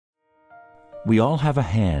We all have a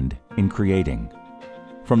hand in creating,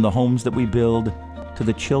 from the homes that we build to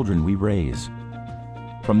the children we raise,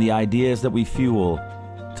 from the ideas that we fuel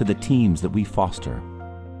to the teams that we foster.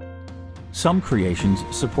 Some creations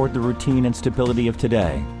support the routine and stability of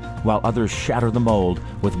today, while others shatter the mold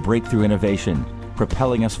with breakthrough innovation,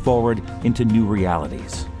 propelling us forward into new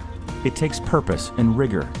realities. It takes purpose and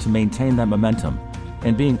rigor to maintain that momentum,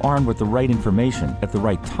 and being armed with the right information at the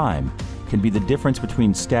right time can be the difference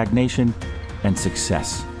between stagnation and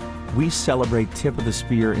success. We celebrate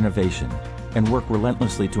tip-of-the-spear innovation and work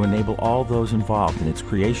relentlessly to enable all those involved in its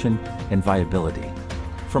creation and viability.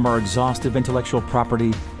 From our exhaustive intellectual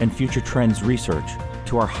property and future trends research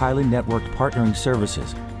to our highly networked partnering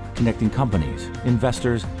services, connecting companies,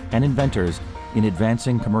 investors, and inventors in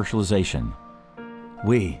advancing commercialization.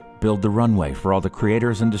 We build the runway for all the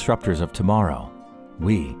creators and disruptors of tomorrow.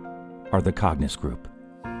 We are the Cognis Group.